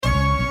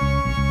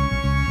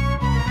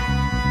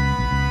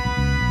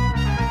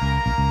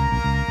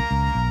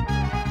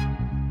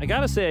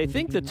gotta say, I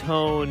think the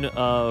tone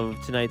of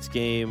tonight's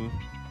game,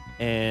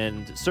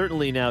 and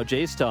certainly now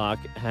J-Stock,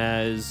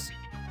 has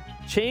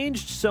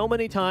changed so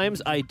many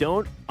times. I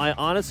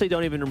honestly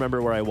don't even remember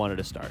where I wanted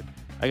to start.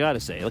 I gotta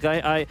say, like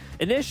I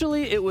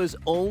initially it was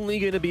only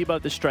going to be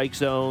about the strike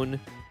zone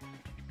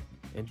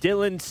and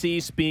Dylan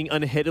Cease being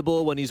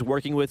unhittable when he's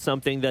working with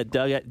something that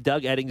Doug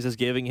Eddings is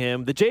giving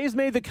him. The Jays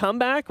made the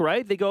comeback,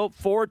 right? They go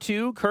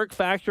 4-2, Kirk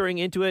factoring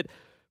into it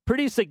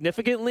pretty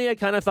significantly. I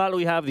kind of thought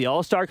we have the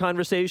all-star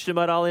conversation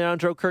about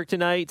Alejandro Kirk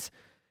tonight.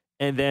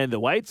 And then the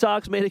White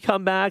Sox made a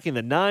comeback in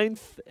the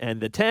 9th and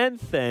the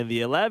 10th and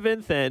the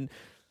 11th. And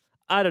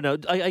I don't know.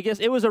 I guess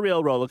it was a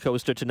real roller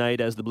coaster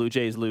tonight as the Blue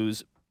Jays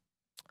lose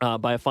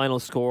by a final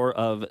score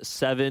of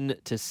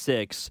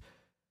 7-6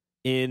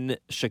 in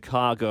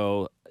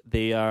Chicago.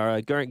 They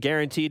are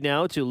guaranteed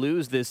now to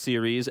lose this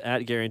series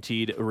at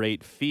Guaranteed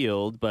Rate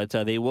Field, but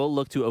they will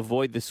look to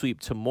avoid the sweep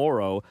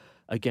tomorrow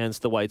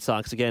against the White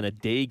Sox. Again, a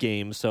day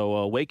game,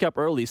 so wake up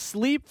early,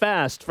 sleep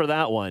fast for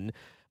that one.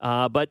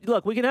 But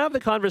look, we can have the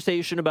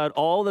conversation about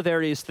all the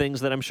various things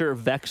that I'm sure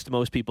vexed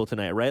most people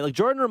tonight, right? Like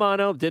Jordan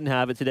Romano didn't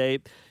have it today.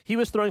 He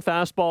was throwing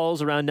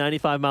fastballs around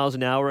 95 miles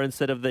an hour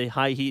instead of the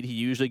high heat he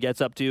usually gets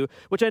up to,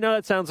 which I know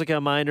that sounds like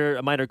a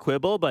minor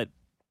quibble, but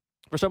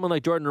for someone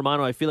like Jordan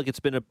Romano, I feel like it's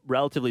been a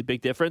relatively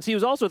big difference. He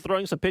was also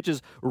throwing some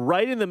pitches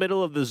right in the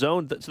middle of the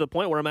zone to the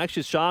point where I'm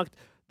actually shocked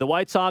the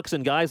White Sox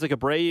and guys like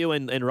Abreu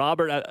and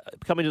Robert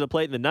coming to the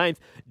plate in the 9th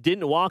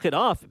didn't walk it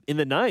off in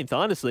the 9th,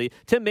 honestly.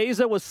 Tim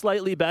Meza was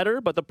slightly better,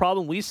 but the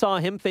problem we saw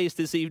him face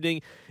this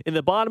evening in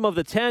the bottom of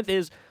the 10th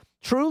is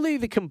truly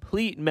the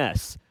complete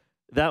mess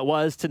that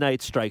was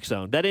tonight's strike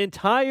zone. That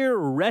entire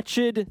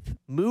wretched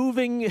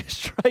moving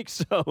strike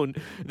zone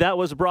that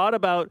was brought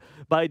about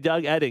by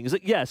Doug Eddings.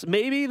 Yes,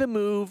 maybe the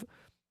move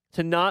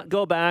to not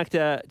go back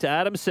to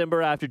Adam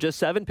Cimber after just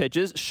 7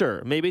 pitches,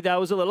 sure, maybe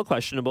that was a little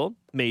questionable,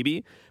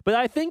 maybe. But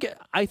I think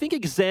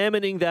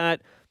examining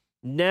that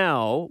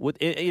now with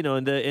in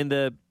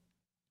the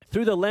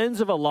through the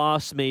lens of a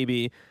loss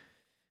maybe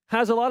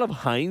has a lot of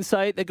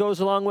hindsight that goes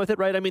along with it,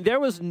 right? I mean, there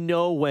was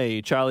no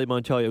way Charlie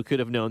Montoyo could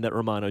have known that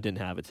Romano didn't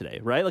have it today,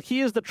 right? Like,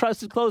 he is the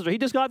trusted closer. He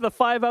just got the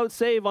 5-out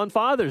save on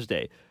Father's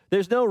Day.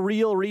 There's no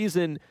real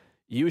reason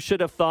you should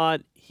have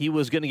thought he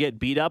was going to get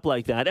beat up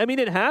like that. I mean,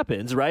 it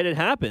happens, right? It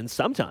happens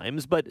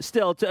sometimes, but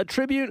still, to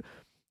attribute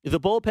the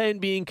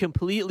bullpen being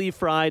completely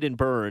fried and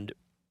burned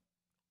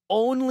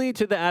only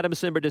to the Adam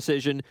Cimber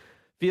decision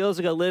feels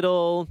like a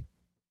little,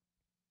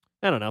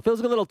 feels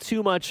like a little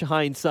too much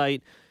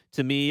hindsight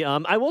to me.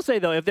 I will say,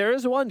 though, if there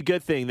is one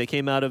good thing that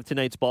came out of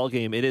tonight's ball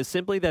game, it is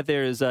simply that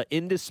there is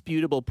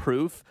indisputable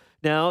proof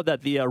now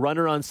that the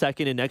runner on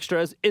second in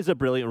extras is a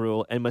brilliant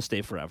rule and must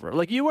stay forever.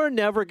 Like, you are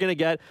never going to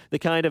get the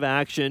kind of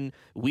action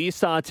we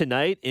saw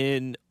tonight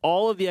in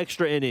all of the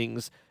extra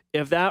innings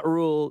if that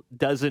rule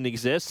doesn't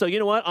exist. So you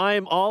know what? I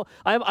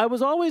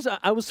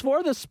was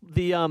for the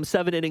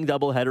 7-inning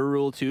doubleheader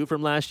rule too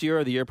from last year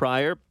or the year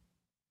prior.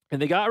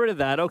 And they got rid of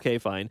that. Okay,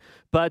 fine.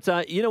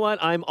 But you know what?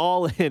 I'm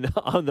all in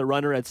on the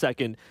runner at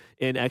second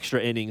in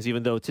extra innings,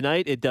 even though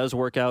tonight it does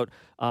work out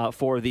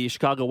for the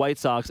Chicago White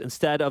Sox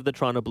instead of the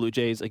Toronto Blue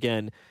Jays.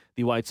 Again,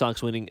 the White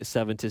Sox winning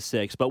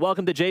 7-6. But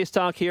welcome to Jays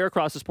Talk here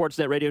across the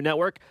Sportsnet Radio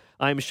Network.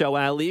 I'm Show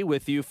Ali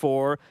with you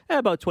for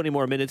about 20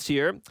 more minutes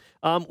here.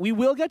 We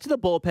will get to the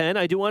bullpen.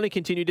 I do want to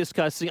continue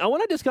discussing. I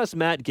want to discuss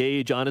Matt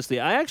Gage, honestly.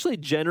 I actually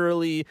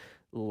generally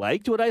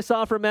liked what I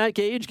saw from Matt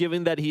Gage,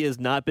 given that he has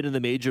not been in the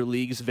major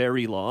leagues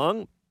very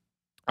long.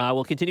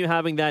 We'll continue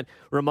having that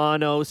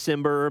Romano,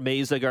 Cimber,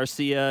 Meza,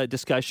 Garcia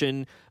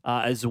discussion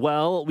as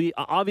well. We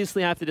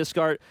obviously have to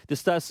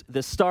discuss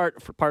the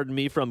start, from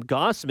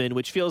Gausman,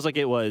 which feels like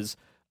it was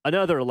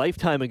another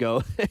lifetime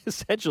ago,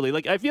 essentially.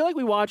 Like, I feel like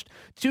we watched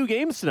 2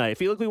 games tonight. I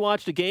feel like we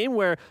watched a game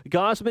where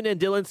Gausman and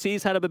Dylan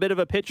Cease had a bit of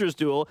a pitcher's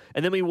duel,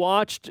 and then we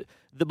watched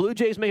the Blue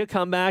Jays make a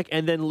comeback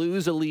and then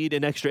lose a lead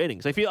in extra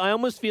innings. I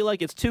almost feel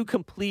like it's 2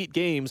 complete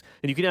games,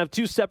 and you can have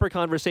 2 separate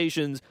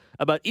conversations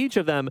about each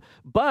of them.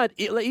 But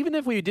even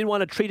if we did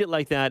want to treat it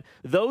like that,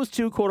 those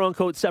 2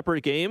 quote-unquote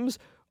separate games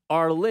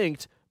are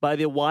linked by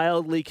the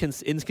wildly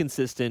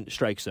inconsistent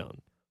strike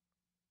zone.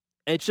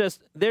 It's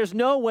just, there's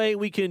no way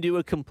we can do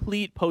a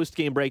complete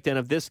post-game breakdown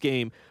of this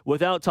game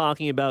without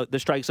talking about the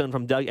strike zone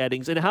from Doug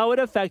Eddings and how it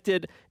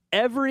affected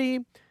every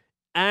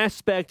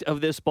aspect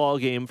of this ball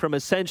game from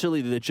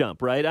essentially the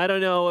jump, right? I don't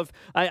know if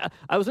I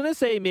was going to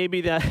say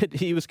maybe that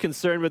he was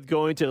concerned with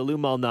going to Lou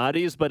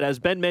Malnati's, but as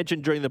Ben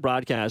mentioned during the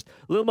broadcast,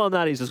 Lou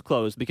Malnati's is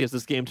closed because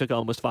this game took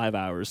almost 5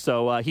 hours.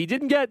 So he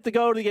didn't get to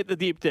go to get the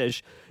deep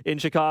dish in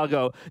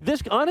Chicago.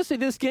 This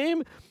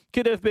game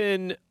could have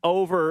been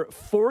over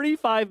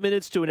 45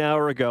 minutes to an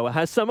hour ago. It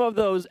has some of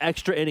those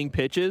extra inning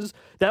pitches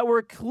that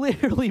were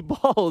clearly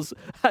balls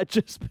had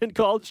just been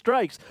called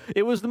strikes.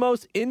 It was the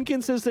most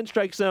inconsistent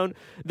strike zone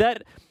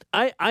that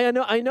I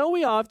know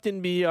we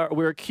often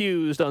we're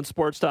accused on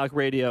Sports Talk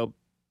Radio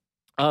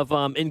of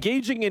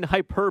engaging in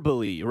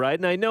hyperbole, right?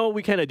 And I know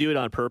we kind of do it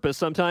on purpose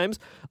sometimes.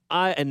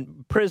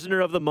 And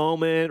prisoner of the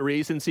moment,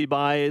 recency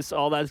bias,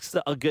 all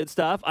that good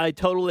stuff. I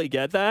totally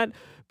get that.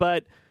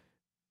 But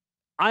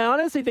I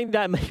honestly think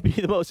that may be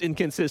the most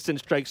inconsistent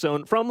strike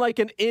zone from like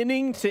an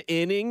inning to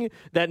inning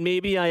that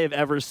maybe I have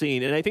ever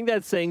seen. And I think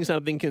that's saying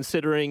something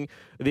considering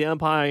the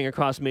umpiring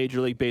across Major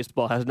League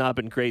Baseball has not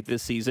been great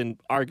this season,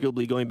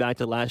 arguably going back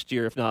to last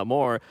year, if not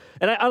more.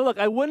 And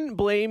I wouldn't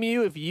blame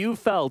you if you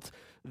felt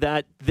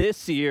that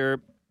this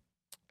year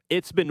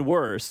it's been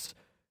worse.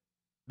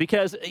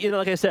 Because,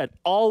 like I said,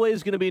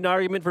 always going to be an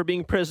argument for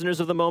being prisoners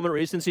of the moment,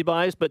 recency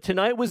bias. But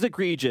tonight was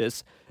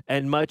egregious,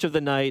 and much of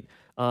the night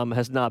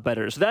has not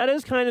better. So that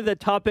is kind of the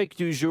topic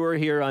du jour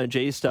here on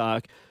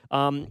JStock.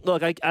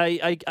 Look,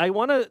 I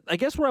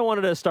guess where I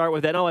wanted to start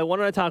with that, I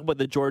wanted to talk about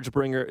the George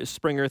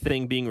Springer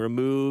thing being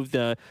removed.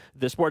 The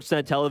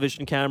Sportsnet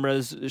television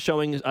cameras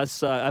showing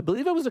us, I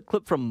believe it was a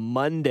clip from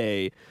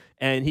Monday,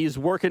 and he's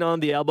working on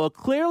the elbow.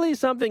 Clearly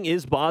something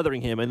is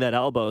bothering him in that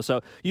elbow.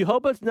 So you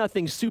hope it's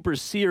nothing super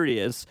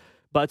serious,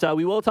 but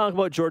we will talk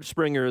about George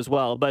Springer as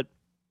well. But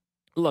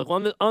look,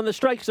 on the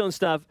strike zone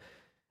stuff,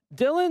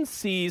 Dylan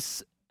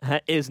Cease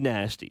is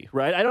nasty,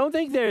 right? I don't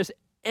think there's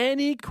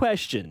any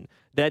question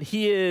that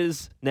he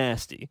is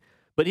nasty,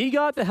 but he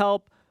got the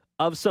help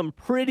of some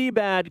pretty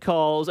bad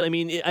calls. I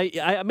mean,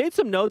 I made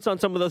some notes on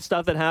some of the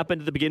stuff that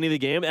happened at the beginning of the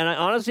game, and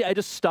I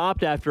just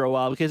stopped after a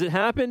while because it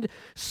happened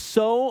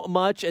so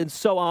much and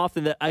so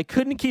often that I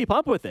couldn't keep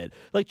up with it.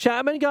 Like,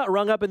 Chapman got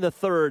rung up in the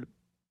third,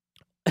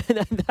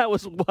 and that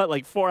was,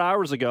 like 4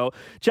 hours ago.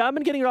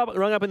 Chapman getting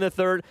rung up in the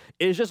third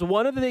is just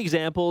one of the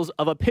examples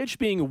of a pitch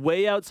being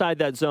way outside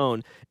that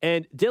zone.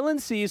 And Dylan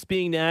Cease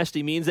being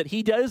nasty means that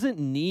he doesn't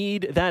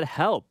need that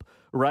help,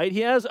 right? He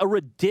has a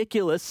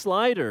ridiculous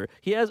slider.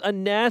 He has a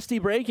nasty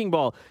breaking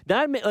ball.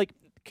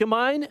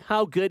 Combine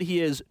how good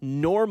he is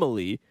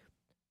normally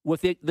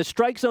with the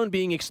strike zone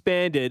being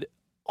expanded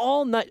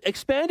all night,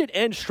 expanded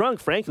and shrunk,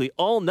 frankly,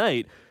 all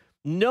night.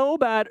 No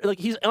batter,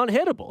 he's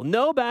unhittable.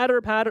 No batter,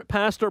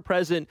 past or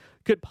present,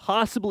 could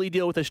possibly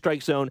deal with a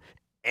strike zone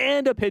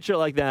and a pitcher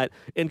like that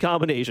in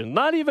combination.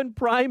 Not even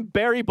prime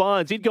Barry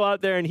Bonds. He'd go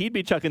out there and he'd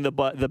be chucking the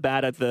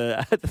bat at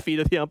the feet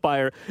of the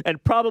umpire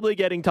and probably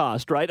getting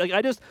tossed, right?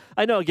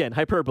 I know, again,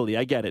 hyperbole,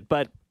 I get it,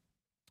 but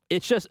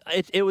it's just,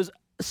 it was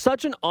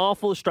such an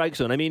awful strike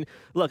zone. I mean,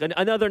 look,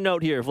 another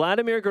note here.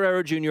 Vladimir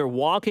Guerrero Jr.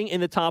 walking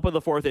in the top of the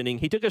fourth inning.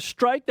 He took a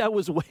strike that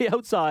was way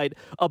outside,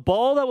 a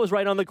ball that was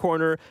right on the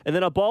corner, and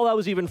then a ball that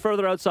was even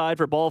further outside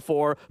for ball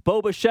four.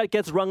 Bo Bichette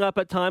gets rung up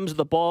at times with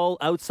the ball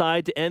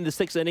outside to end the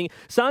sixth inning.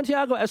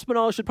 Santiago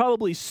Espinal should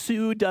probably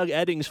sue Doug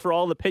Eddings for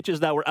all the pitches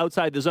that were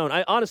outside the zone.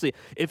 Honestly,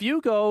 if you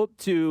go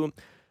to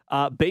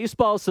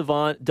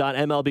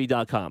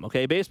baseballsavant.mlb.com.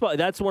 Okay,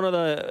 that's one of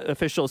the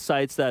official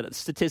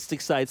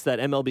statistics sites that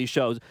MLB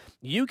shows.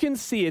 You can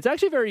see, it's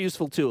actually a very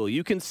useful tool.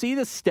 You can see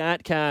the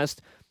StatCast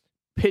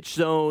pitch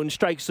zone,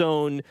 strike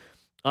zone,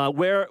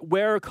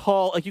 where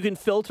call, you can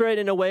filter it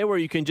in a way where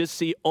you can just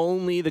see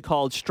only the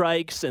called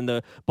strikes and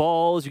the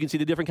balls. You can see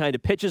the different kind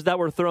of pitches that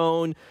were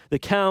thrown, the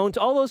count,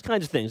 all those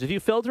kinds of things. If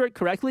you filter it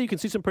correctly, you can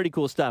see some pretty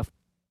cool stuff.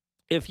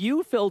 If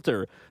you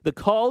filter the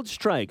called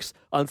strikes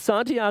on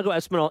Santiago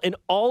Espinal in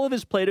all of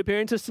his plate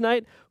appearances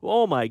tonight,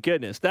 oh my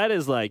goodness, that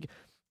is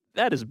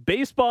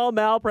baseball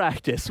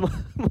malpractice.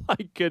 My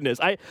goodness.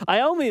 I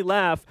only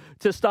laugh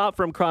to stop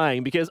from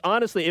crying because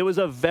honestly, it was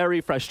a very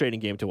frustrating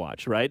game to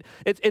watch, right?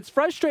 It's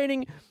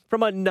frustrating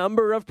from a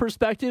number of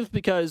perspectives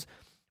because,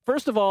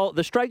 first of all,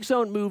 the strike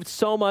zone moved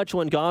so much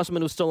when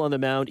Gausman was still on the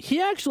mound.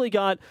 He actually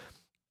got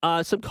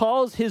some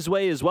calls his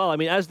way as well. I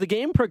mean, as the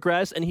game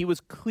progressed and he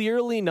was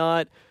clearly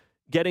not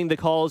getting the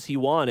calls he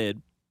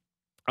wanted,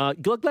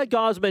 looked like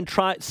Gausman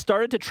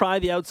started to try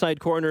the outside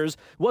corners,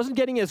 wasn't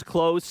getting as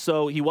close,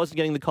 so he wasn't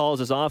getting the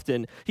calls as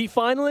often. He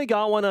finally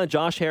got one on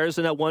Josh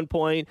Harrison at one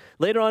point.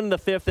 Later on in the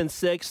fifth and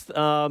sixth,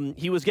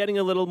 he was getting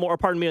a little more,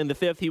 in the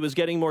fifth, he was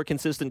getting more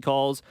consistent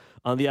calls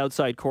on the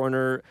outside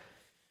corner.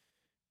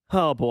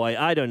 Oh boy,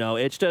 I don't know.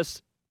 It's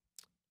just,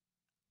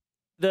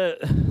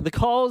 the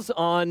calls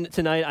on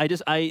tonight,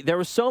 there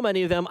were so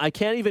many of them. I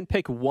can't even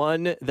pick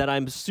one that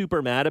I'm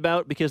super mad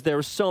about because there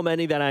were so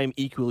many that I'm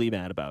equally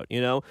mad about,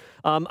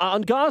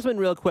 On Gausman,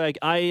 real quick,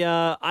 I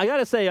got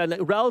to say, a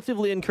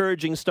relatively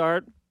encouraging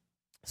start.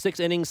 6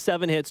 innings,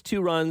 7 hits,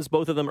 2 runs,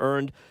 both of them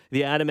earned.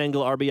 The Adam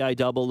Engel RBI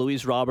double,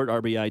 Luis Robert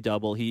RBI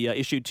double. He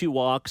issued 2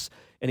 walks,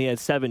 and he had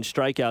 7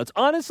 strikeouts.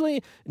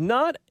 Honestly,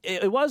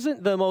 it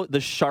wasn't the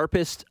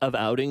sharpest of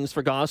outings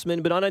for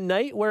Gausman, but on a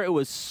night where it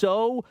was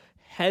so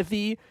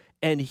heavy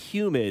and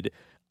humid,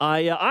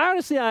 I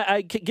honestly,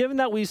 given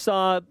that we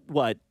saw 2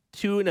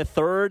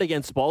 1/3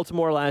 against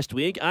Baltimore last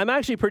week, I'm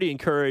actually pretty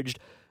encouraged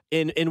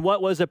in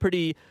what was a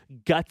pretty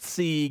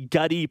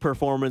gutty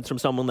performance from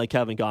someone like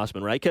Kevin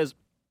Gausman, right? Because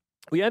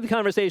we had the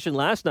conversation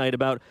last night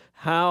about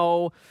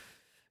how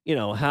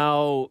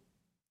the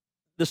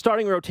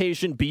starting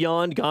rotation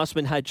beyond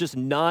Gausman had just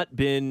not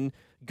been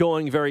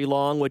going very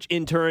long, which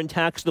in turn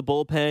taxed the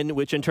bullpen,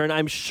 which in turn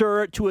I'm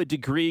sure to a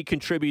degree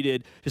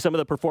contributed to some of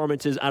the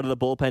performances out of the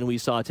bullpen we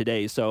saw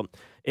today. So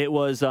it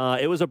was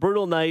a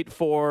brutal night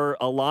for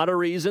a lot of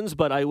reasons,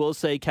 but I will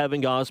say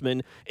Kevin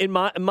Gausman, in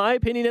my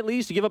opinion at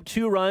least, you give up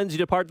 2 runs, you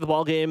depart the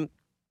ball game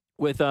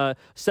with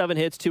 7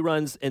 hits, 2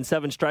 runs, and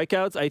 7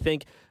 strikeouts. I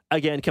think,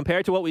 again,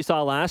 compared to what we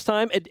saw last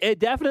time, it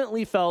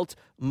definitely felt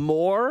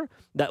more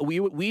that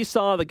we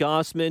saw the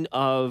Gausman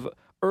of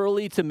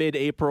early to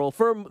mid-April,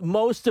 for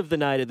most of the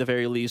night at the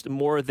very least,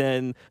 more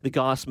than the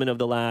Gausman of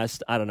the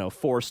last,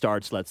 4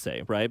 starts, let's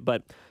say, right?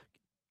 But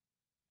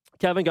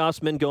Kevin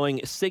Gausman going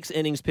 6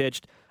 innings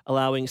pitched,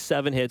 allowing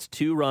 7 hits,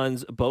 2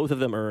 runs, both of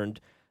them earned,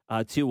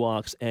 2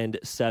 walks, and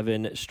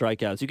 7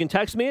 strikeouts. You can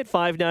text me at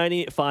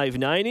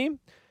 590-590.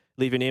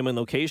 Leave your name and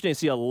location. I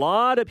see a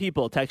lot of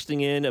people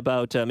texting in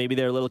about maybe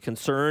they're a little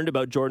concerned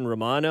about Jordan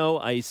Romano.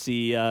 I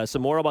see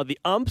some more about the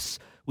umps.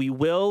 We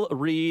will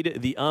read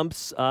the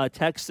umps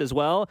text as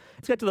well.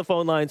 Let's get to the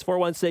phone lines,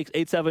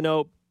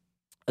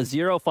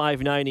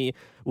 416-870-0590,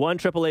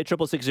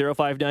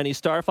 1-888-666-0590,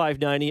 star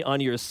 590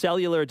 on your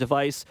cellular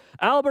device.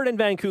 Albert in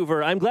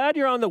Vancouver, I'm glad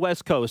you're on the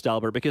West Coast,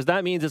 Albert, because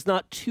that means it's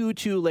not too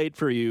late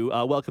for you.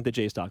 Welcome to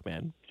J-Stock,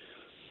 man.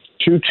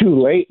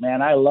 Too late,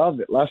 man. I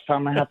love it. Last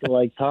time I have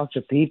to talk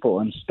to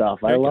people and stuff.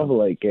 I love a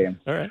late game.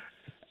 All right.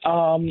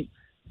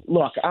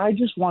 Look, I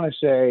just want to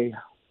say,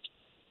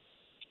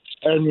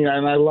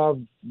 and I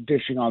love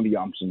dishing on the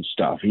umps and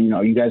stuff.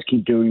 You guys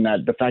keep doing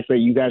that. The fact that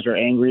you guys are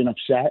angry and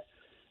upset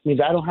means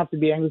I don't have to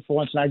be angry for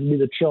once, and I can be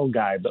the chill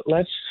guy. But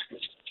let's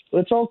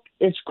all.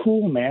 It's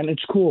cool, man.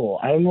 It's cool.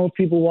 I don't know if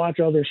people watch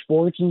other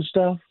sports and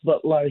stuff,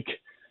 but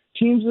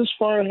teams this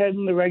far ahead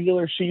in the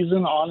regular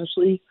season,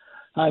 honestly,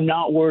 I'm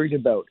not worried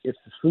about. It's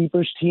the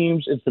sleepers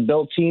teams, it's the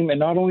built team, and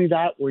not only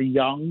that, we're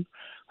young.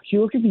 If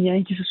you look at the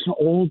Yankees, it's an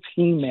old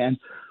team, man.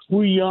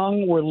 We're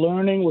young, we're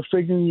learning, we're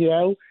figuring it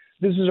out.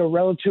 This is a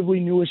relatively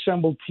new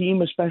assembled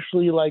team,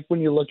 especially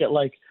when you look at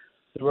the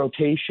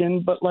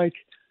rotation. But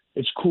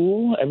it's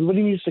cool.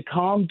 Everybody needs to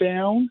calm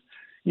down.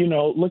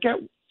 Look at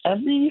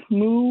every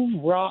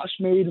move Ross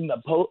made in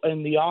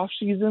the off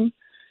season.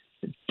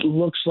 It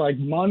looks like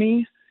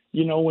money.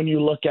 When you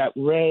look at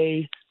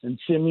Ray and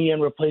Simeon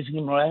replacing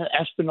him with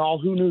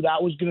Espinal, who knew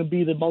that was going to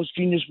be the most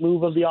genius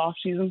move of the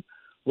offseason?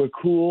 We're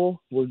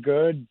cool. We're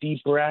good.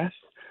 Deep breath.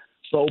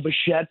 Bo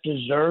Bichette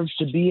deserves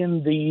to be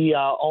in the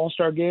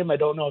All-Star game. I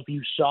don't know if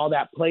you saw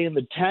that play in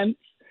the 10th.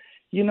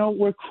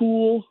 We're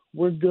cool.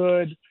 We're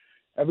good.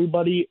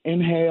 Everybody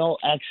inhale,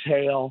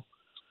 exhale.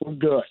 We're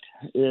good.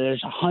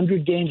 There's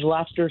 100 games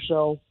left or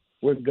so.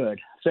 We're good.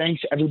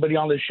 Thanks. Everybody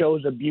on the show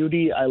is a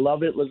beauty. I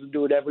love it. Listen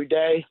to it every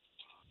day.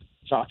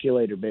 Talk to you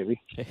later, baby.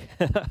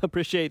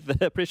 appreciate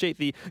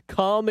the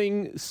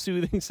calming,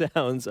 soothing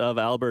sounds of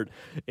Albert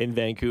in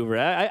Vancouver.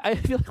 I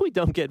feel like we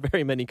don't get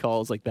very many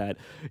calls like that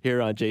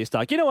here on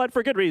J-Stock. You know what?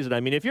 For good reason.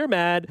 I mean, if you're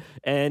mad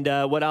and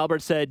what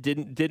Albert said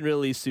didn't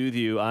really soothe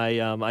you,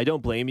 I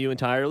don't blame you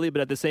entirely.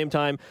 But at the same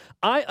time,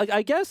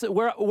 I guess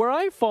where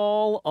I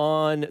fall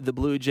on the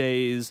Blue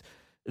Jays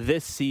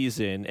this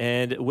season,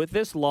 and with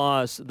this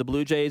loss, the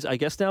Blue Jays, I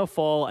guess now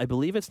fall. I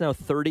believe it's now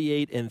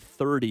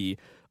 38-30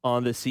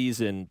 on the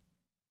season.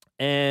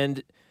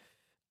 And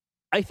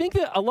I think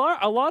that a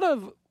lot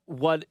of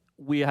what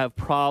we have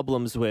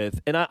problems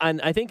with, and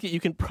I think that you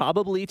can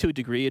probably to a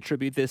degree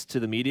attribute this to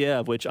the media,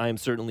 of which I am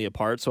certainly a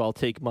part. So I'll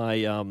take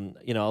my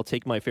I'll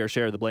take my fair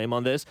share of the blame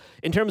on this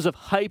in terms of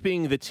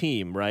hyping the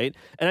team, right?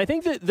 And I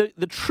think that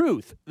the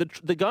truth,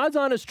 the God's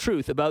honest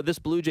truth about this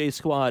Blue Jays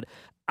squad,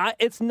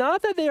 it's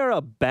not that they are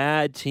a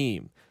bad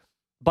team.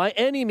 By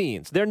any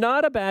means, they're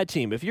not a bad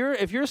team. If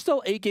you're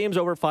still 8 games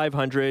over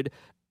 500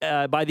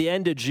 by the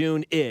end of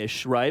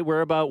June-ish, right?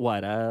 We're about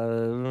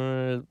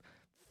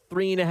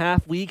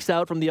 3.5 weeks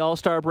out from the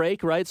All-Star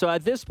break, right? So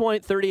at this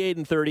point,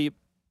 38-30,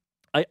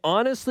 I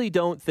honestly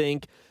don't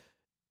think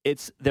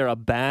they're a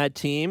bad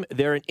team.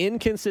 They're an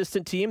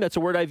inconsistent team. That's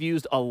a word I've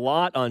used a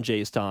lot on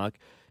J-Stock.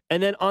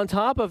 And then on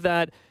top of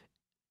that,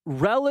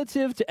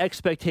 relative to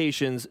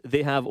expectations,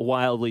 they have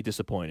wildly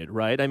disappointed,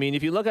 right? I mean,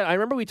 if you look at, I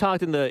remember we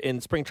talked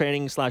in spring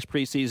training /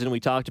 preseason, we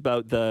talked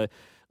about the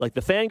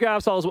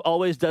Fangraphs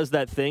always does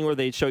that thing where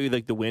they show you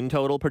the win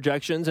total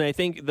projections, and I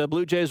think the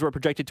Blue Jays were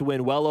projected to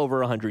win well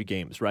over 100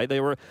 games, right?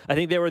 I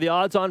think they were the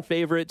odds-on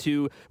favorite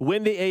to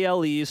win the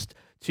AL East,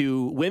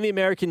 to win the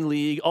American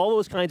League, all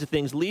those kinds of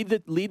things, lead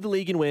the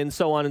league in wins,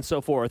 so on and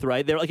so forth,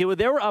 right? They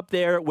were up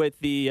there with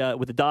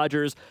the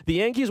Dodgers. The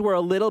Yankees were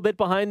a little bit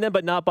behind them,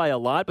 but not by a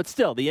lot. But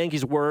still, the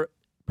Yankees were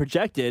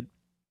projected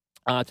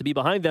to be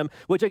behind them,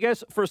 which I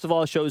guess first of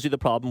all shows you the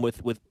problem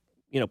with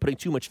putting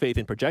too much faith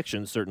in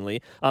projections.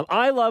 Certainly,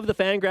 I love the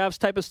Fangraphs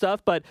type of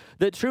stuff, but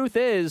the truth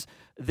is,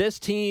 this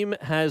team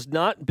has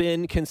not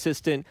been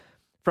consistent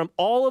from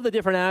all of the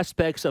different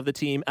aspects of the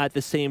team at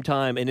the same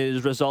time, and it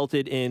has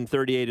resulted in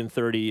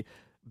 38-30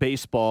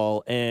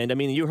 baseball. And I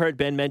mean, you heard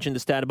Ben mention the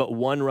stat about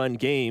 1-run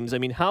games. I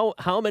mean, how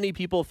many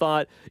people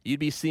thought you'd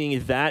be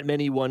seeing that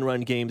many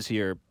 1-run games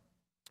here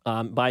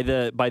by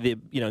the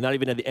not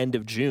even at the end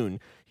of June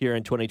here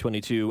in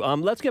 2022?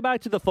 Let's get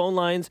back to the phone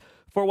lines.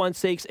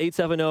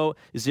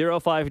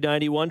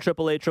 416-870-0590,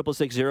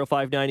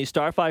 1-888-666-0590,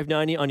 star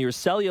 590 on your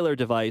cellular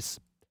device.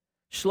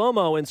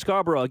 Shlomo in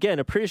Scarborough, again,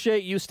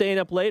 appreciate you staying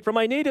up late. For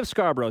my native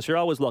Scarborough, so you're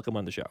always welcome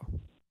on the show.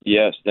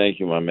 Yes, thank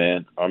you, my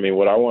man. I mean,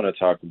 what I want to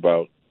talk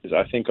about is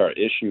I think our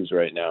issues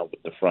right now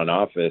with the front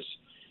office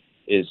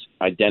is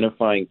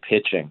identifying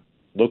pitching.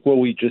 Look what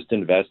we just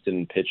invested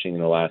in pitching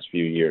in the last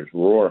few years.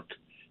 Rourke,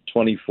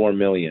 $24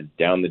 million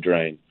down the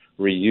drain.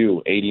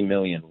 Ryu, $80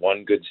 million,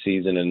 one good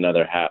season and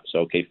another half. So,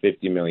 okay,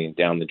 $50 million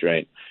down the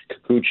drain.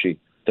 Kikuchi,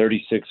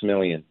 $36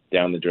 million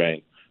down the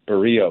drain.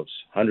 Barrios,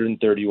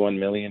 $131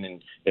 million,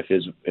 and if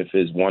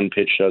his one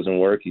pitch doesn't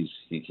work, he's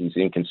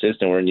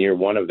inconsistent. We're in year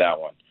one of that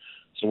one.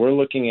 So we're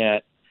looking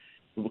at,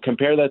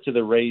 compare that to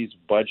the Rays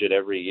budget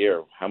every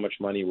year, how much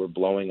money we're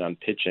blowing on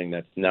pitching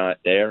that's not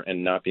there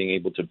and not being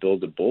able to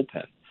build a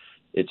bullpen.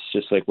 It's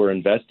just like we're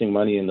investing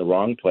money in the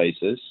wrong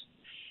places.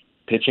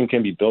 Pitching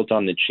can be built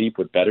on the cheap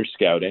with better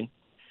scouting.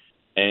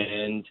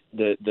 And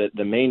the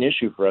main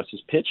issue for us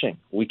is pitching.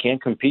 We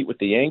can't compete with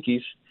the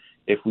Yankees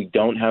if we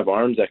don't have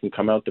arms that can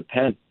come out the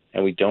pen,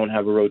 and we don't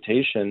have a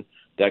rotation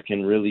that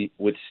can really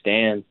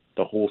withstand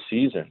the whole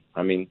season.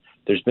 I mean,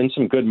 there's been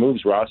some good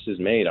moves Ross has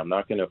made. I'm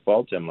not going to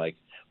fault him. Like,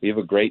 we have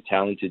a great,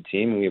 talented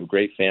team, and we have a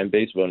great fan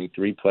base voting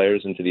 3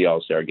 players into the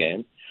All-Star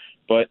game.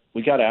 But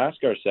we got to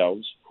ask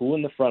ourselves, who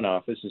in the front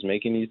office is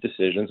making these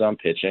decisions on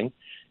pitching?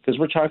 Because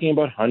we're talking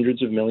about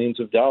hundreds of millions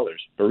of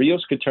dollars.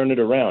 Barrios could turn it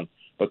around,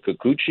 but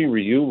Kikuchi,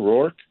 Ryu,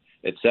 Rourke,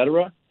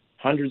 etc.,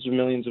 hundreds of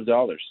millions of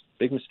dollars.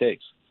 Big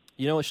mistakes.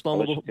 You know,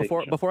 Shlomo,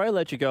 before I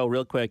let you go,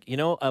 real quick, you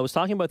know, I was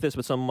talking about this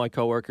with some of my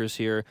coworkers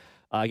here.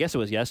 I guess it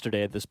was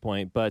yesterday at this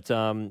point, but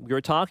we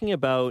were talking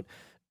about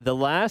the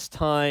last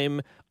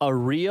time a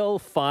real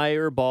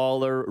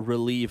fireballer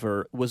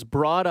reliever was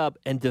brought up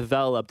and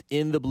developed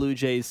in the Blue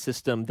Jays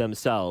system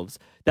themselves.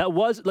 That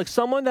was like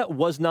someone that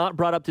was not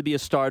brought up to be a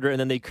starter, and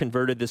then they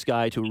converted this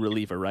guy to a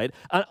reliever, right?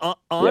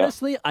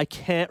 Honestly, yeah. I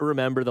can't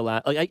remember the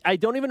last. Like, I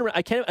don't even.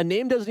 I can't. A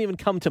name doesn't even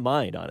come to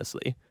mind.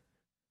 Honestly.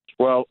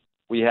 Well,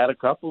 we had a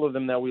couple of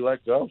them that we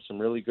let go. Some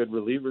really good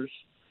relievers.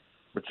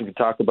 Which we can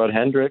talk about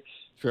Hendricks.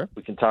 Sure.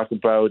 We can talk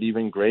about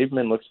even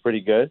Graveman looks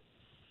pretty good.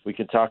 We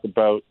can talk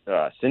about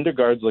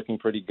Syndergaard's looking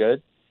pretty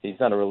good. He's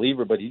not a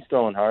reliever, but he's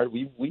throwing hard.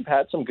 We've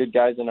had some good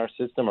guys in our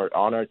system or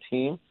on our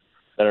team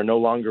that are no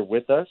longer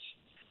with us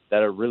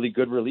that are really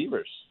good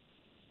relievers.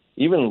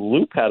 Even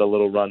Loop had a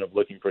little run of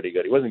looking pretty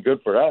good. He wasn't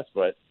good for us,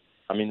 but,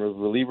 I mean,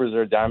 relievers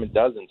are a dime a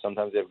dozen.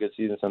 Sometimes they have good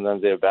seasons,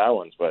 sometimes they have bad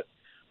ones. But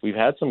we've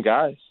had some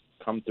guys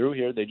come through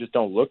here. They just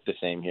don't look the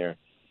same here.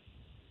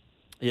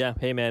 Yeah,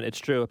 hey man, it's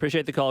true.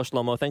 Appreciate the call,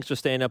 Shlomo. Thanks for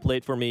staying up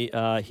late for me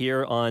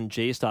here on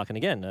Jays Talk. And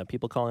again,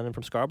 people calling in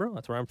from Scarborough,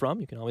 that's where I'm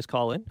from. You can always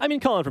call in. I mean,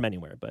 call in from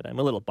anywhere, but I'm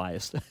a little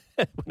biased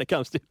when it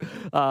comes to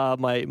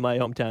my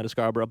hometown of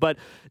Scarborough. But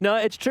no,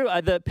 it's true.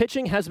 The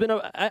pitching has been,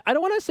 I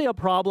don't want to say a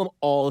problem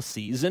all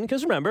season,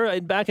 because remember,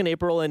 back in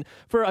April and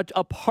for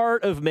a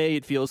part of May,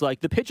 it feels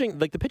like the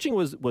pitching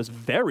was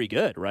very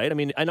good, right? I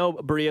mean, I know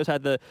Barrios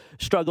had the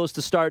struggles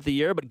to start the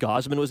year, but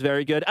Gausman was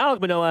very good. Alek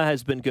Manoah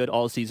has been good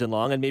all season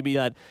long, and maybe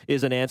that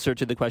is an answer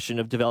to the question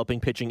of developing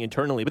pitching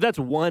internally. But that's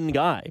one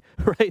guy,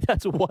 right?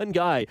 That's one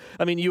guy.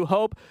 I mean, you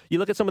hope, you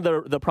look at some of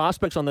the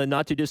prospects on the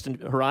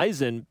not-too-distant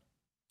horizon,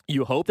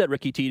 you hope that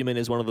Ricky Tiedemann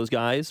is one of those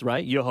guys,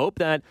 right? You hope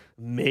that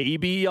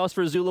maybe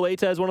Oscar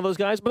Zulueta is one of those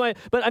guys. But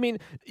I mean,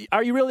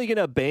 are you really going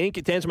to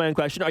bank, to answer my own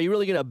question, are you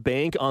really going to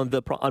bank on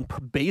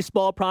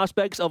baseball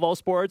prospects of all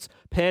sports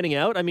panning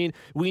out? I mean,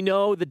 we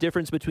know the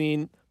difference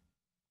between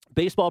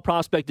baseball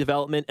prospect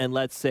development and,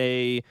 let's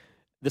say,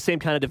 the same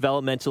kind of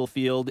developmental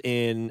field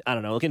in, I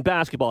don't know, like in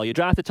basketball. You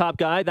draft the top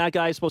guy, that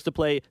guy is supposed to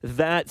play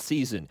that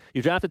season.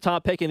 You draft the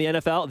top pick in the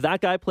NFL,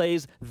 that guy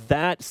plays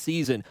that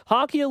season.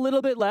 Hockey, a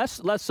little bit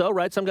less so,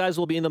 right? Some guys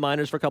will be in the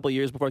minors for a couple of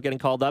years before getting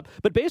called up.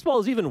 But baseball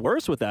is even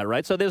worse with that,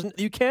 right? So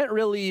you can't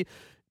really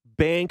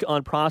bank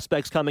on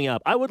prospects coming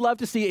up. I would love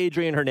to see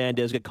Adrian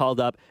Hernandez get called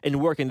up and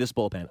work in this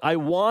bullpen. I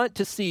want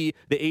to see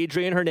the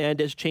Adrian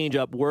Hernandez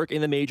change-up work in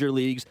the major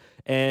leagues.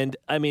 And,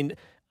 I mean,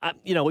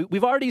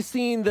 we've already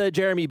seen the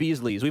Jeremy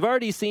Beasleys. We've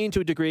already seen, to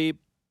a degree,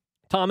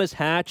 Thomas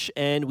Hatch,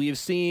 and we've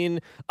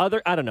seen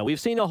we've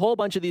seen a whole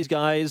bunch of these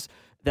guys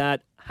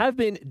that have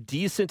been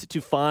decent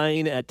to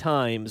fine at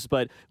times,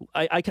 but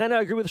I kind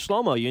of agree with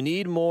Shlomo. You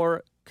need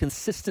more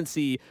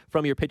consistency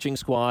from your pitching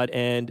squad,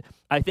 and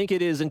I think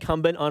it is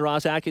incumbent on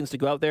Ross Atkins to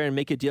go out there and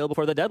make a deal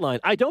before the deadline.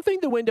 I don't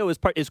think the window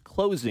is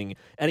closing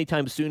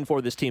anytime soon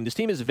for this team. This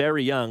team is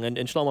very young, and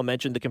Shlomo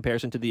mentioned the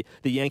comparison to the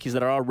Yankees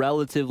that are,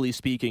 relatively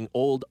speaking,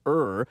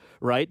 older,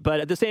 right? But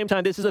at the same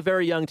time, this is a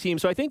very young team,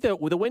 so I think that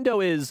the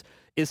window is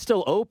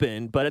still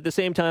open, but at the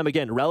same time,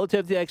 again,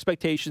 relative to the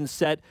expectations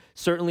set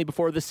certainly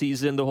before the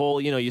season, the whole,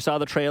 you saw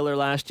the trailer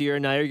last year,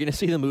 now you're going to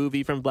see the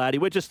movie from Vladdy,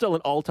 which is still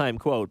an all-time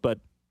quote, but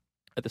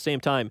at the same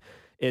time,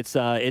 it's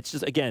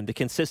just, again, the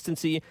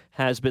consistency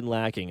has been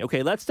lacking.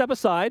 Okay, let's step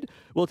aside.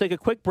 We'll take a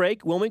quick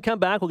break. When we come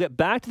back, we'll get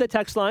back to the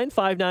text line,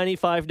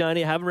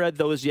 590-590. I haven't read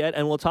those yet,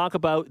 and we'll talk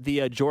about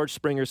the George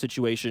Springer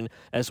situation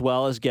as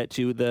well as get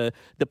to the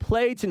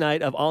play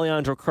tonight of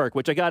Alejandro Kirk,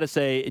 which I got to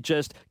say, it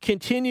just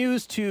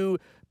continues to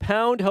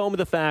pound home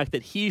the fact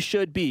that he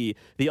should be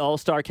the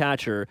all-star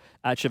catcher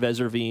at Chavez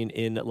Ravine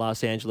in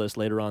Los Angeles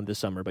later on this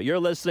summer. But you're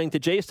listening to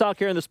Jays Talk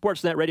here on the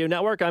Sportsnet Radio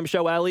Network. I'm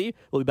Show Ali.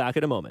 We'll be back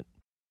in a moment.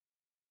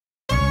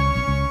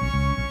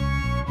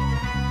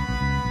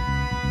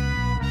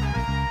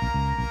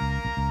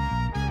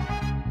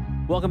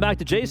 Welcome back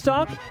to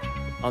J-Stock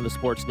on the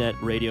Sportsnet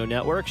Radio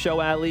Network. Show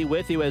Adley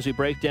with you as we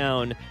break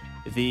down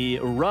the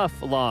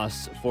rough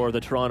loss for the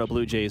Toronto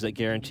Blue Jays at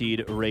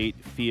Guaranteed Rate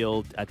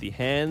Field at the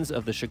hands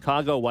of the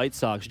Chicago White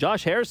Sox.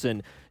 Josh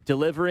Harrison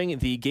delivering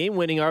the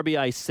game-winning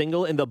RBI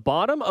single in the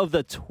bottom of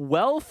the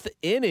 12th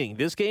inning.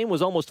 This game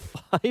was almost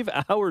 5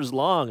 hours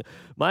long.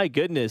 My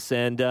goodness.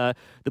 And the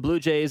Blue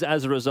Jays,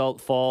 as a result,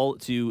 fall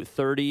to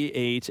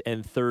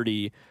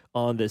 38-30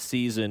 on this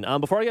season.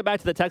 Before I get back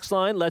to the text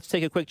line, let's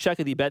take a quick check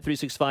of the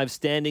Bet365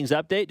 standings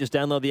update. Just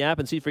download the app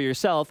and see for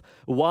yourself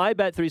why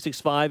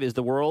Bet365 is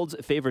the world's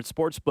favorite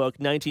sports book.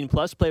 19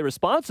 plus, play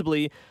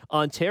responsibly.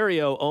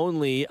 Ontario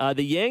only.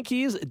 The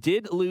Yankees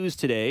did lose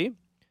today.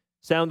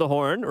 Sound the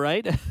horn,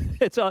 right?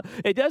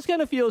 It does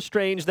kind of feel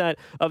strange that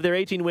of their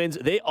 18 wins,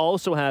 they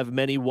also have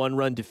many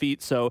one-run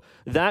defeats. So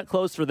that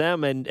close for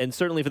them, and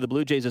certainly for the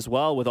Blue Jays as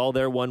well, with all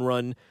their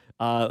one-run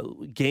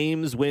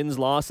games, wins,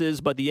 losses.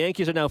 But the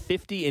Yankees are now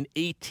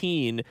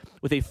 50-18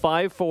 with a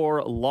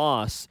 5-4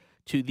 loss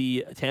to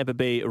the Tampa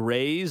Bay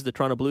Rays. The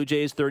Toronto Blue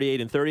Jays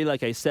 38-30,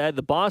 like I said.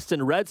 The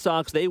Boston Red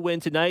Sox, they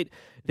win tonight.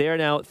 They are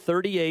now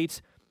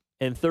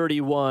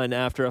 38-31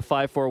 after a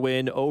 5-4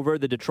 win over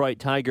the Detroit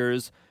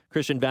Tigers.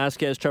 Christian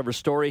Vasquez, Trevor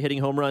Story hitting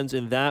home runs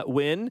in that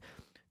win.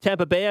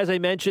 Tampa Bay, as I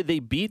mentioned, they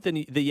beat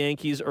the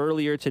Yankees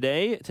earlier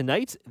today.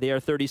 Tonight, they are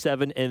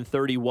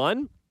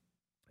 37-31.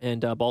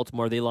 And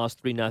Baltimore, they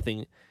lost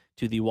 3-0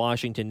 to the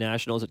Washington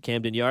Nationals at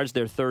Camden Yards.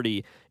 They're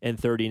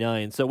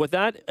 30-39. So with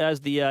that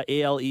as the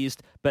AL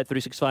East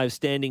Bet365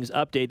 standings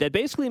update, that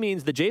basically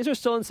means the Jays are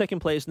still in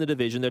second place in the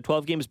division. They're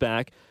 12 games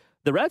back.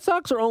 The Red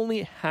Sox are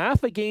only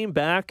half a game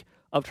back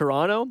of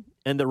Toronto,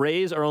 and the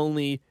Rays are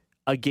only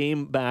a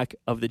game back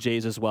of the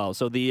Jays as well.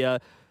 So the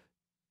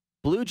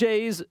Blue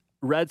Jays,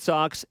 Red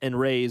Sox, and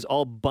Rays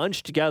all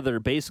bunched together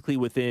basically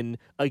within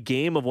a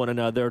game of one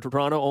another.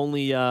 Toronto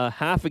only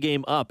half a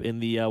game up in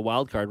the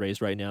wild card race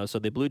right now. So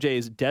the Blue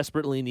Jays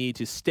desperately need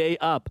to stay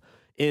up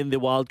in the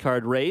wild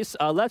card race.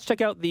 Let's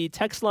check out the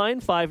text line,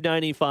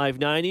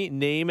 590-590,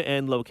 name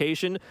and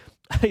location.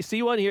 I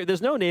see one here.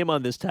 There's no name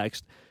on this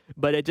text,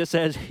 but it just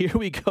says, here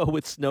we go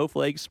with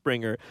Snowflake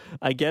Springer.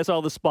 I guess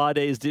all the spa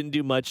days didn't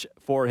do much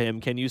for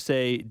him. Can you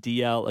say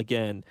DL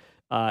again?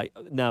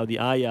 Now the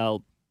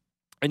IL.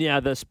 And yeah,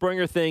 the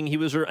Springer thing, he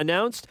was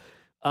announced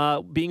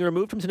being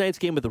removed from tonight's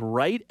game with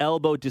right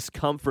elbow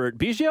discomfort.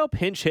 Biggio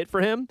pinch hit for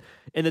him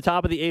in the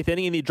top of the 8th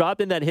inning, and he dropped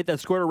in that hit that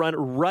scored a run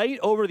right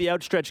over the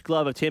outstretched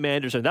glove of Tim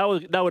Anderson. That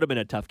would have been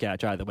a tough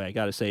catch either way, I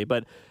got to say.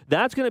 But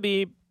that's going to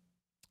be,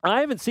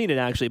 I haven't seen it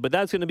actually, but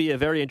that's going to be a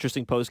very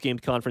interesting post-game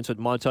conference with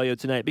Montoyo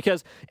tonight,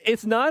 because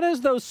it's not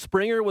as though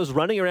Springer was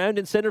running around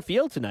in center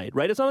field tonight,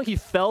 right? It's not like he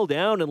fell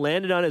down and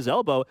landed on his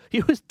elbow.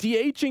 He was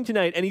DHing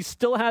tonight, and he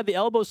still had the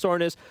elbow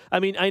soreness. I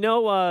mean, I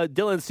know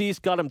Dylan Cease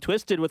got him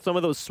twisted with some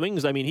of those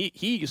swings. I mean,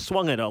 he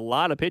swung at a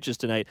lot of pitches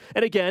tonight.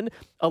 And again,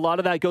 a lot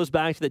of that goes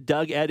back to the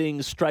Doug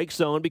Eddings strike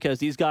zone, because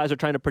these guys are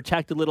trying to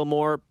protect a little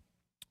more,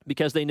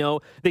 because they know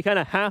they kind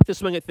of have to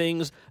swing at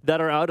things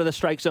that are out of the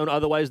strike zone.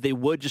 Otherwise, they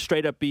would just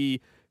straight up be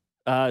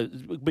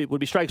would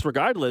be strikes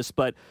regardless.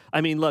 But I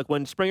mean, look,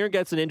 when Springer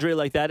gets an injury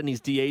like that and he's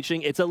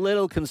DHing, it's a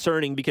little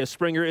concerning, because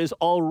Springer is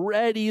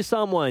already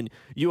someone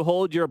you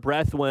hold your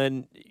breath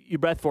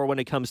for when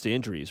it comes to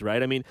injuries,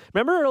 right? I mean,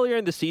 remember earlier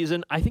in the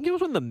season, I think it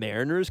was when the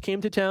Mariners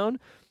came to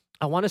town.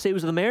 I want to say it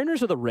was the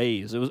Mariners or the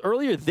Rays. It was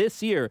earlier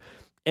this year,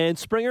 and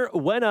Springer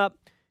went up,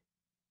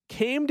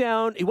 came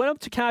down, he went up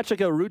to catch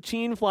like a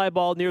routine fly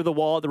ball near the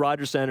wall at the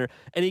Rogers Center,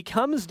 and he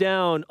comes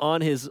down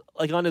on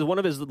one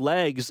of his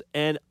legs,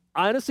 and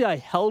honestly, I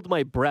held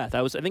my breath.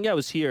 I think I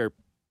was here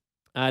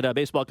at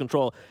Baseball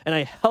Control, and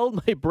I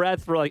held my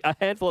breath for like a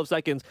handful of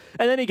seconds,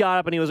 and then he got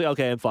up and he was like,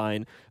 okay, I'm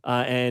fine,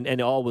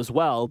 and all was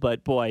well.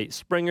 But boy,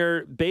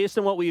 Springer, based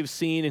on what we've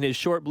seen in his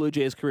short Blue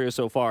Jays career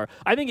so far,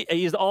 I think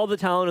he's all the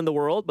talent in the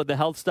world, but the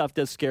health stuff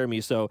does scare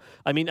me. So,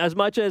 I mean, as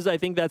much as I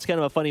think that's kind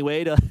of a funny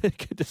way to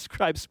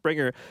describe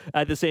Springer,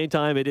 at the same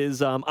time, it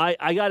is,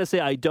 I got to say,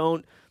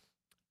 I'm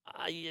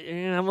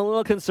a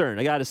little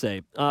concerned, I got to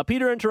say.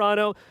 Peter in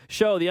Toronto,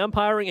 show the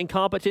umpiring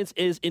incompetence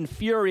is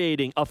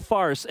infuriating, a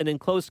farce, and in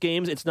close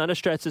games, it's not a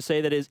stretch to say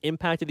that it has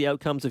impacted the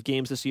outcomes of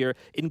games this year,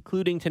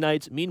 including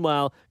tonight's.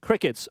 Meanwhile,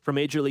 crickets from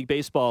Major League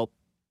Baseball.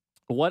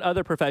 What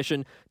other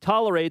profession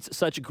tolerates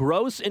such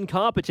gross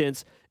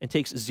incompetence and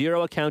takes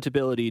zero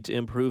accountability to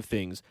improve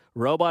things?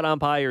 Robot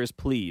umpires,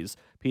 please.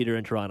 Peter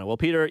in Toronto. Well,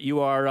 Peter, you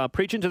are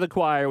preaching to the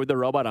choir with the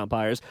robot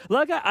umpires.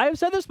 Look, I've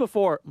said this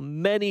before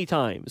many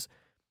times.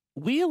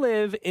 We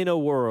live in a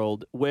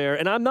world where,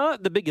 and I'm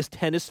not the biggest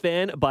tennis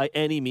fan by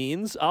any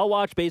means. I'll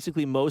watch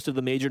basically most of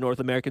the major North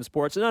American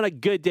sports, and on a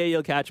good day,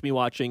 you'll catch me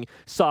watching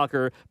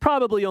soccer,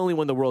 probably only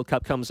when the World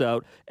Cup comes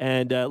out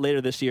and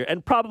later this year,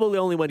 and probably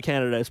only when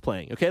Canada is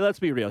playing. Okay, let's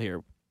be real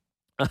here.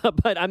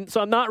 But I'm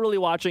not really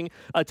watching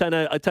a ton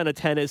of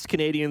tennis,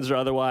 Canadians or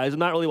otherwise. I'm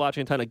not really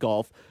watching a ton of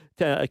golf.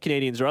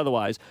 Canadians or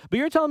otherwise. But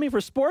you're telling me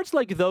for sports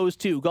like those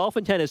two, golf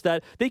and tennis,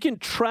 that they can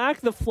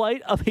track the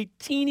flight of a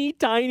teeny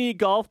tiny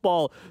golf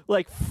ball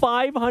like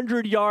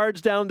 500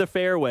 yards down the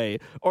fairway,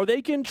 or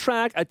they can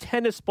track a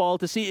tennis ball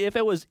to see if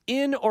it was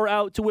in or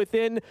out to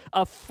within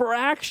a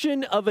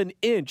fraction of an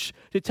inch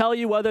to tell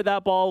you whether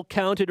that ball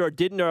counted or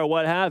didn't or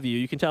what have you.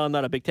 You can tell I'm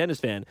not a big tennis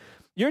fan.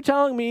 You're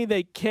telling me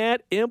they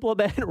can't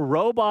implement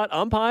robot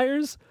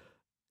umpires?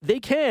 They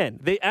can.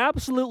 They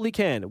absolutely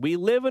can. We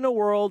live in a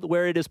world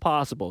where it is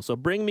possible. So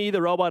bring me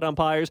the robot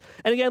umpires.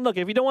 And again, look,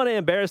 if you don't want to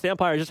embarrass the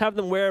umpires, just have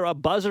them wear a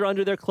buzzer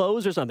under their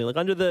clothes or something, like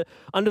under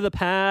the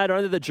pad or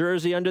under the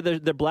jersey, under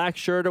the black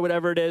shirt or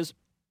whatever it is.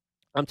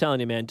 I'm telling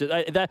you, man,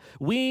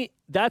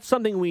 that's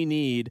something we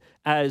need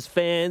as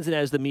fans and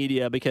as the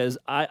media, because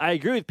I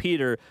agree with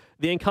Peter.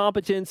 The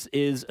incompetence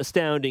is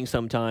astounding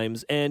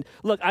sometimes. And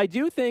look, I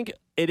do think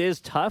it is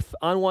tough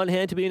on one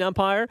hand to be an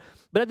umpire,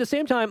 but at the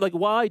same time, like,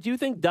 while I do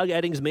think Doug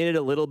Eddings made it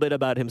a little bit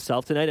about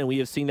himself tonight, and we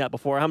have seen that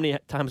before. How many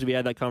times have we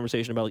had that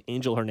conversation about like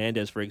Angel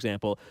Hernandez, for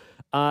example?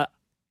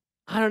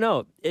 I don't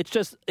know. It's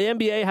just the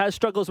NBA has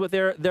struggles with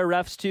their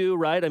refs too,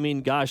 right? I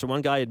mean, gosh,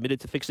 one guy admitted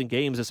to fixing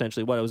games,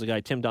 essentially. What, it was a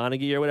guy, Tim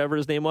Donaghy or whatever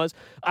his name was?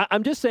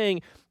 I'm just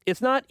saying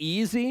it's not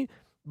easy,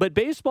 but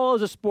baseball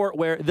is a sport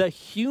where the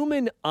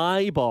human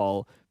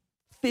eyeball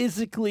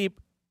physically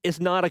is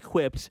not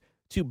equipped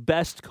to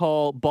best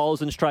call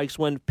balls and strikes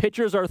when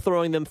pitchers are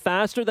throwing them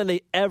faster than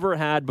they ever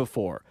had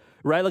before,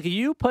 right? Like, if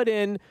you put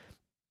in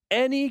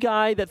any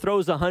guy that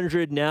throws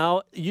 100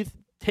 now, you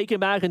take him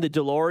back in the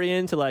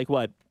DeLorean to like,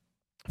 what,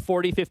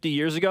 40, 50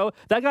 years ago,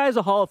 that guy is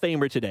a Hall of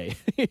Famer today.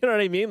 You know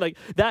what I mean? Like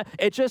that,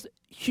 it's just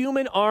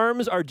human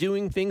arms are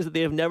doing things that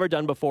they have never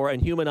done before,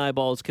 and human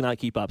eyeballs cannot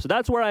keep up. So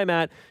that's where I'm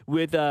at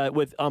with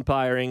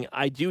umpiring.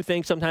 I do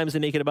think sometimes they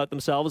make it about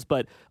themselves,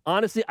 but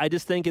honestly, I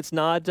just think it's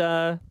not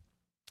that,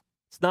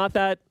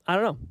 I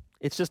don't know.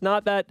 It's just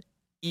not that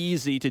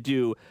easy to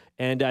do,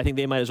 and I think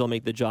they might as well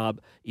make the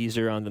job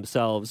easier on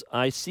themselves.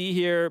 I see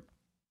here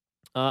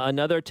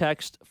another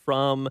text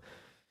from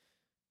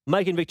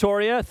Mike in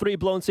Victoria. 3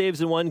 blown saves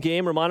in one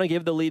game. Romano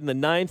gave the lead in the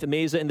 9th,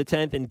 Meza in the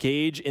 10th, and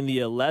Gage in the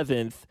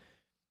 11th.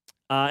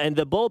 And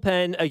the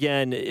bullpen,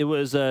 again, it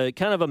was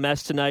kind of a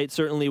mess tonight,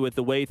 certainly with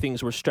the way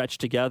things were stretched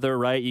together,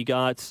 right? You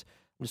got,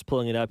 I'm just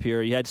pulling it up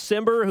here. You had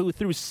Cimber, who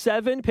threw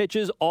 7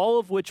 pitches, all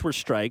of which were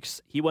strikes.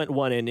 He went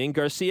 1 inning.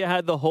 Garcia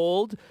had the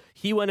hold.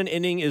 He went an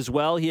inning as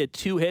well. He had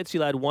 2 hits. He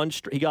got 1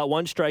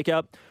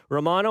 strikeout.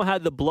 Romano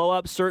had the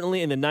blow-up,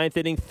 certainly, in the 9th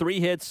inning.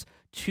 3 hits,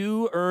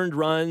 2 earned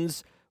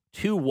runs,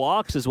 2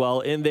 walks as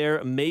well in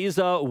there.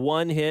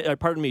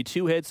 Meza,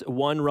 2 hits,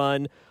 1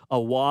 run, a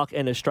walk,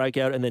 and a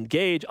strikeout. And then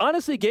Gage.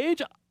 Honestly,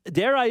 Gage,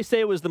 dare I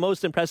say, was the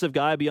most impressive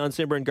guy beyond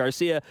Cimber and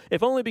Garcia,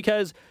 if only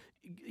because,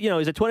 you know,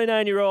 he's a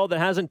 29-year-old that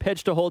hasn't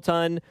pitched a whole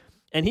ton.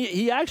 And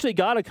he actually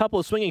got a couple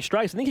of swinging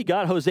strikes. I think he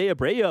got Jose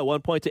Abreu at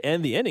one point to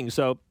end the inning.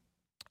 So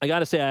I got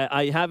to say,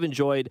 I have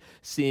enjoyed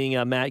seeing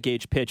Matt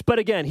Gage pitch. But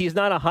again, he's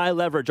not a high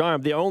leverage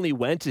arm. They only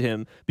went to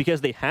him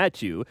because they had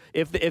to.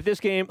 If this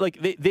game, like,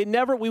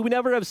 we would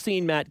never have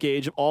seen Matt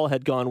Gage if all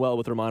had gone well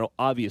with Romano,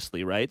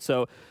 obviously, right?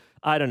 So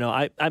I don't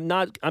know. I'm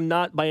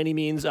not by any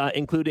means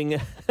including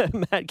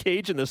Matt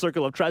Gage in the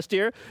circle of trust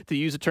here, to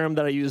use a term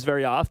that I use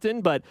very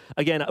often. But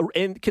again,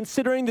 in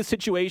considering the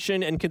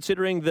situation and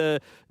considering the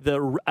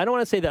I don't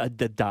want to say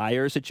the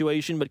dire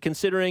situation, but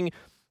considering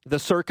the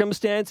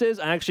circumstances,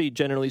 I actually,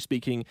 generally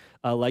speaking,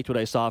 liked what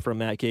I saw from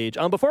Matt Gage.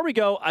 Before we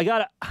go,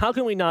 how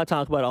can we not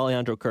talk about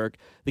Alejandro Kirk?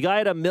 The guy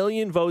had 1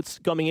 million votes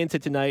coming into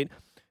tonight.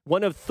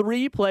 One of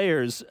 3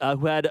 players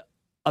who had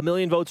 1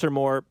 million votes or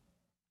more.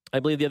 I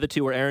believe the other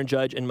 2 were Aaron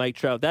Judge and Mike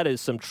Trout. That is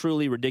some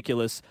truly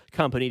ridiculous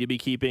company to be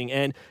keeping.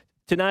 And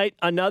tonight,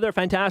 another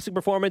fantastic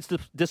performance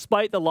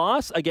despite the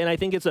loss. Again, I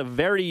think it's a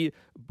very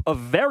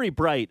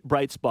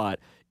bright spot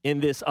in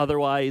this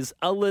otherwise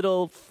a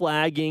little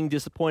flagging,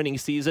 disappointing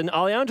season.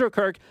 Alejandro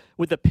Kirk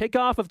with the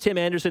pickoff of Tim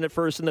Anderson at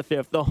first in the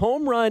 5th, the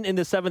home run in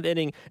the 7th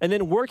inning, and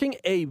then working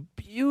a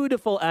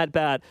beautiful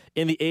at-bat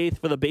in the 8th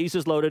for the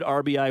bases-loaded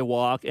RBI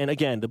walk. And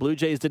again, the Blue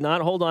Jays did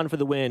not hold on for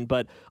the win,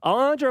 but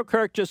Alejandro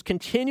Kirk just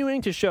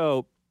continuing to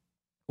show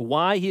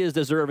why he is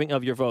deserving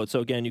of your vote. So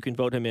again, you can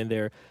vote him in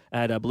there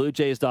at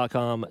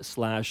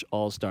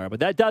bluejays.com/allstar. But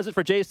that does it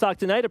for Jays Talk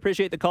tonight.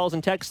 Appreciate the calls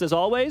and texts as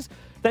always.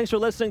 Thanks for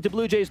listening to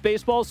Blue Jays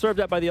Baseball,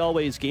 served up by the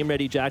always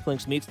game-ready Jack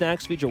Link's Meat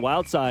Snacks. Feature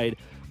Wildside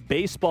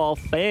baseball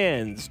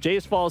fans.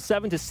 Jays fall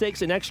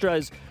 7-6 in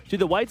extras to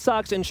the White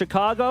Sox in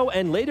Chicago.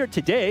 And later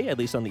today, at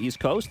least on the East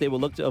Coast, they will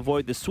look to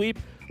avoid the sweep.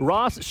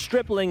 Ross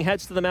Stripling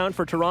heads to the mound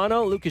for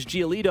Toronto. Lucas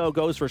Giolito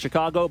goes for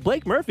Chicago.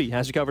 Blake Murphy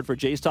has you covered for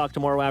Jays Talk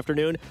tomorrow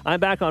afternoon.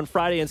 I'm back on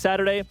Friday and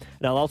Saturday, and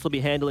I'll also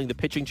be handling the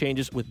pitching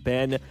changes with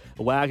Ben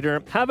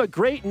Wagner. Have a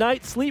great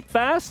night. Sleep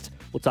fast.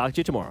 We'll talk to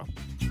you tomorrow.